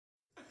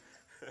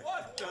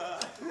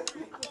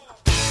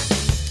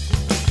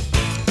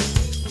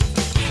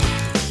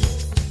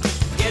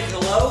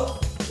Hello,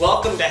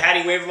 welcome to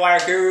Hatty Waiver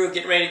Guru.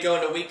 Getting ready to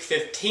go into week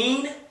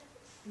 15.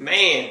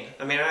 Man,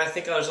 I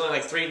think there's only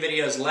like 3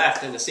 videos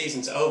left and the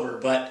season's over,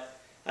 but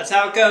that's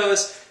how it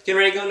goes. Getting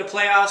ready to go into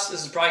playoffs.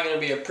 This is probably going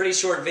to be a pretty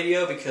short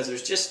video because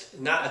there's just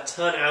not a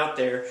ton out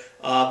there.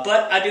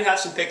 But I do have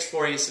some picks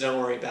for you, so don't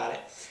worry about it.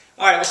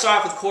 Alright, we'll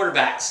start off with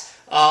quarterbacks.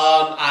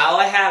 All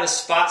I have is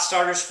spot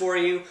starters for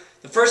you.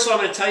 The first one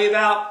I'm going to tell you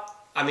about,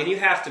 you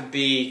have to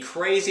be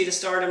crazy to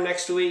start him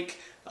next week.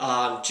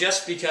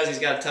 Just because he's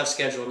got a tough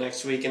schedule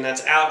next week, and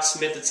that's Alex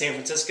Smith at San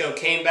Francisco.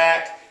 Came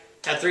back,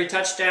 had 3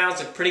 touchdowns,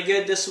 looked pretty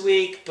good this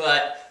week,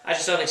 but I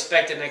just don't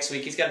expect it next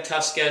week. He's got a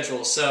tough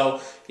schedule,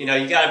 so you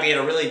got to be in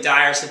a really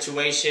dire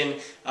situation.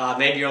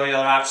 Maybe your only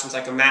other options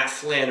like a Matt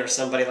Flynn or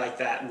somebody like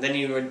that, and then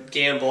you would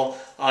gamble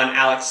on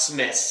Alex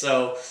Smith.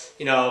 So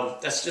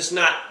that's just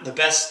not the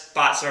best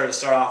spot starter to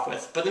start off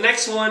with. But the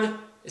next one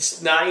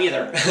is not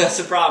either. That's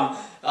the problem.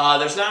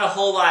 There's not a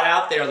whole lot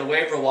out there on the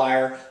waiver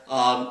wire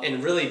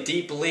in really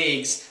deep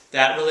leagues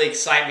that really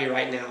excite me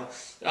right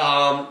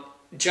now.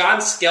 John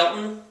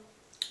Skelton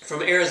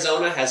from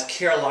Arizona has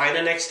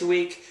Carolina next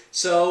week.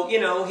 So,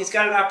 he's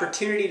got an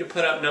opportunity to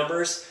put up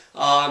numbers.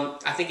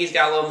 I think he's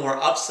got a little more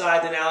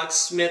upside than Alex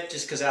Smith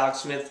just because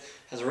Alex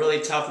Smith has a really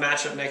tough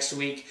matchup next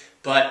week.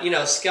 But,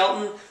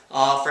 Skelton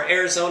for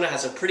Arizona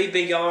has a pretty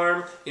big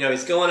arm.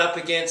 He's going up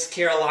against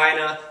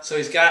Carolina, so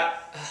he's got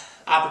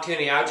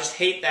opportunity. I would just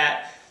hate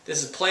that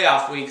this is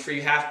playoff week for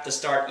you have to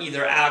start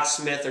either Alex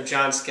Smith or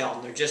John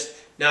Skelton. They're just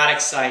not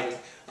exciting.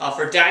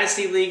 For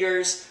Dynasty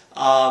Leaguers,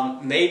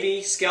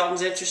 maybe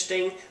Skelton's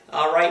interesting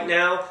right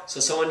now, so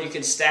someone you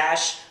can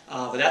stash,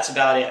 but that's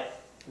about it.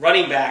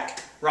 Running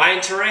back,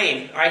 Ryan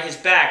Terrain. All right, he's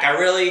back. I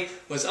really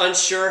was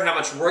unsure how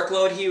much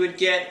workload he would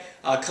get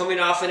coming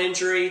off an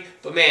injury,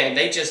 but man,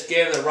 they just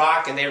gave him the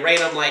rock and they ran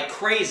him like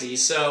crazy.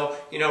 So,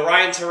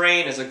 Ryan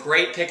Terrain is a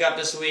great pickup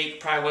this week,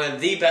 probably one of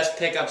the best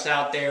pickups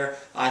out there.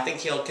 I think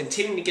he'll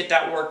continue to get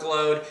that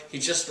workload. He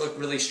just looked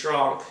really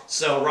strong.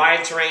 So,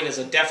 Ryan Terrain is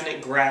a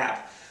definite grab.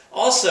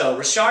 Also,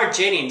 Rashard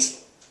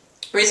Jennings.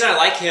 The reason I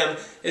like him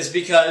is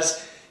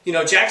because,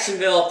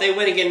 Jacksonville, if they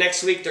win again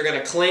next week, they're going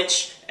to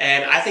clinch,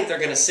 and I think they're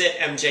going to sit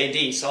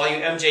MJD. So all you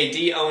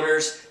MJD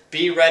owners,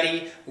 be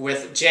ready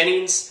with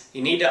Jennings.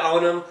 You need to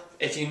own him.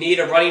 If you need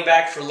a running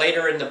back for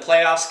later in the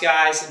playoffs,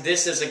 guys,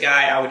 this is a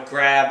guy I would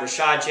grab,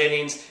 Rashard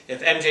Jennings.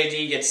 If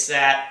MJD gets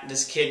sat,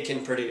 this kid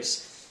can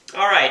produce.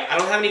 All right, I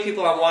don't have any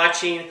people I'm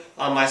watching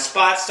on my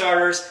spot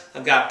starters.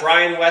 I've got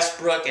Brian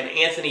Westbrook and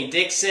Anthony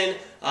Dixon.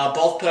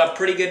 Both put up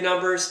pretty good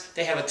numbers.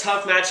 They have a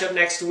tough matchup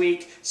next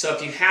week, so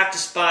if you have to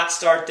spot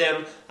start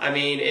them,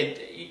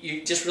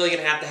 you're just really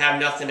going to have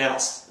nothing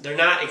else. They're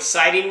not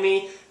exciting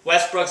me.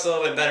 Westbrook's a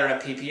little bit better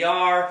at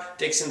PPR.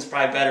 Dixon's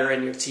probably better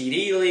in your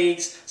TD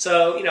leagues.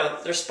 So,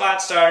 they're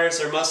spot starters.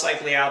 They're most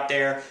likely out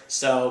there,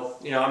 so,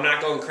 I'm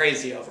not going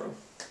crazy over them.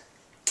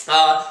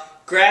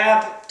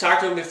 Grab,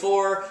 talked to him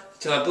before,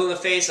 till I blew in the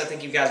face. I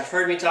think you guys have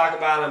heard me talk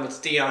about him. It's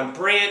Deion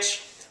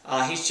Branch.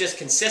 He's just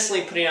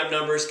consistently putting up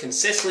numbers,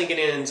 consistently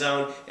getting in the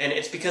zone, and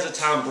it's because of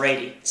Tom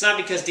Brady. It's not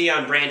because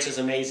Deion Branch is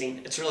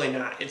amazing. It's really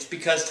not. It's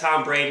because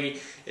Tom Brady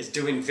is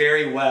doing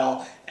very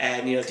well,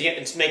 and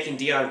it's making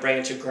Deion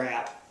Branch a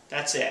grab.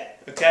 That's it.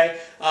 Okay?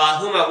 Who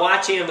am I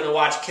watching? I'm going to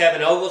watch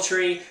Kevin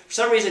Ogletree. For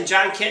some reason,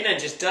 John Kitna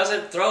just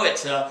doesn't throw it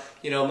to,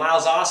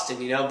 Miles Austin,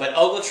 but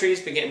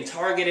Ogletree's been getting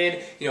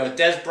targeted. With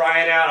Des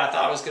Bryant out, I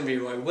thought it was going to be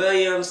Roy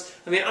Williams.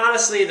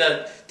 Honestly,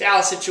 the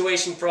Dallas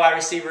situation for wide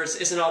receivers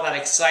isn't all that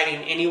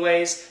exciting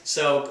anyways,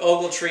 so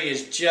Ogletree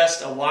is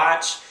just a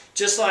watch.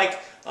 Just like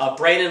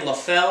Brandon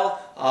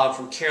LaFell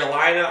from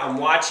Carolina, I'm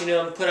watching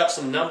him put up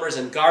some numbers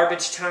in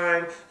garbage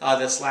time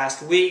this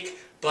last week.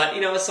 But,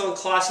 as someone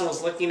Clausen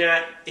was looking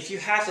at, if you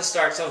have to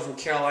start someone from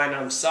Carolina,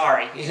 I'm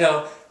sorry,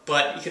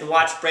 but you can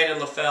watch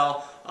Brandon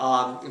LaFell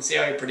and see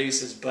how he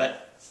produces,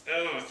 but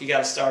you got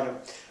to start him.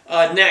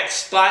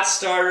 Next, spot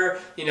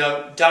starter,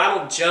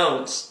 Donald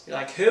Jones. You're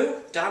like, who?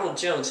 Donald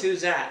Jones,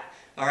 who's that?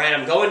 All right,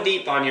 I'm going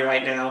deep on you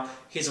right now.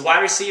 He's a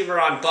wide receiver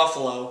on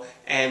Buffalo,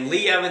 and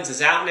Lee Evans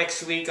is out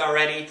next week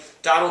already.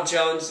 Donald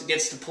Jones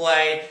gets to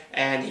play,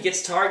 and he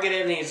gets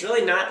targeted, and he's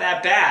really not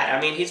that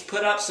bad. He's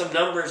put up some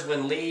numbers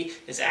when Lee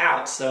is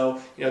out.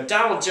 So,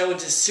 Donald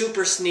Jones is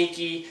super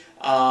sneaky.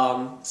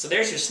 So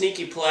there's your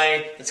sneaky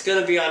play. It's going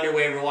to be on your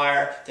waiver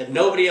wire that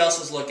nobody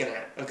else is looking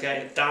at.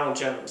 Okay, Donald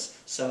Jones.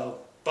 So,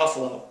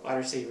 Buffalo, wide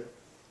receiver.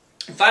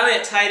 And finally,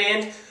 at tight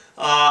end,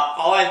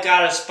 all I've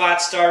got is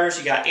spot starters.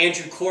 You got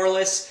Andrew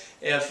Corliss.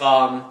 If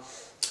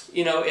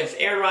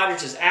Aaron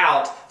Rodgers is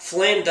out,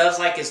 Flynn does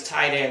like his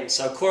tight end.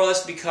 So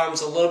Corliss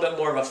becomes a little bit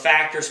more of a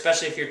factor,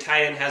 especially if your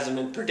tight end hasn't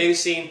been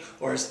producing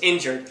or is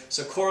injured.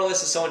 So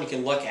Corliss is someone you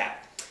can look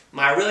at.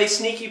 My really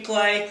sneaky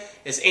play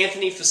is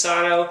Anthony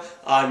Fasano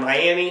on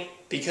Miami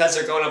because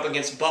they're going up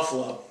against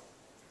Buffalo.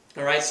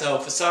 All right, so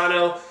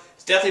Fasano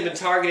has definitely been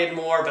targeted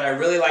more, but I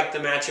really like the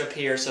matchup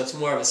here, so it's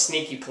more of a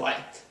sneaky play.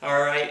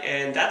 All right,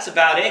 and that's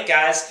about it,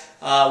 guys.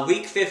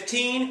 Week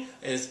 15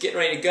 is getting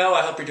ready to go.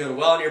 I hope you're doing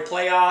well in your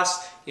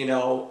playoffs. You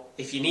know,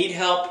 if you need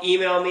help,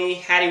 email me,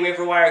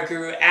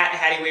 hattywaiverwireguru at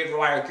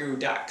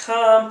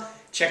hattywaiverwireguru.com.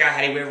 Check out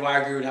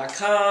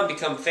hattywaiverwireguru.com.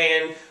 Become a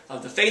fan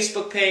of the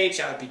Facebook page.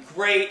 That would be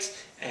great.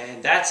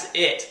 And that's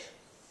it.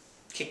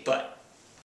 Kick butt.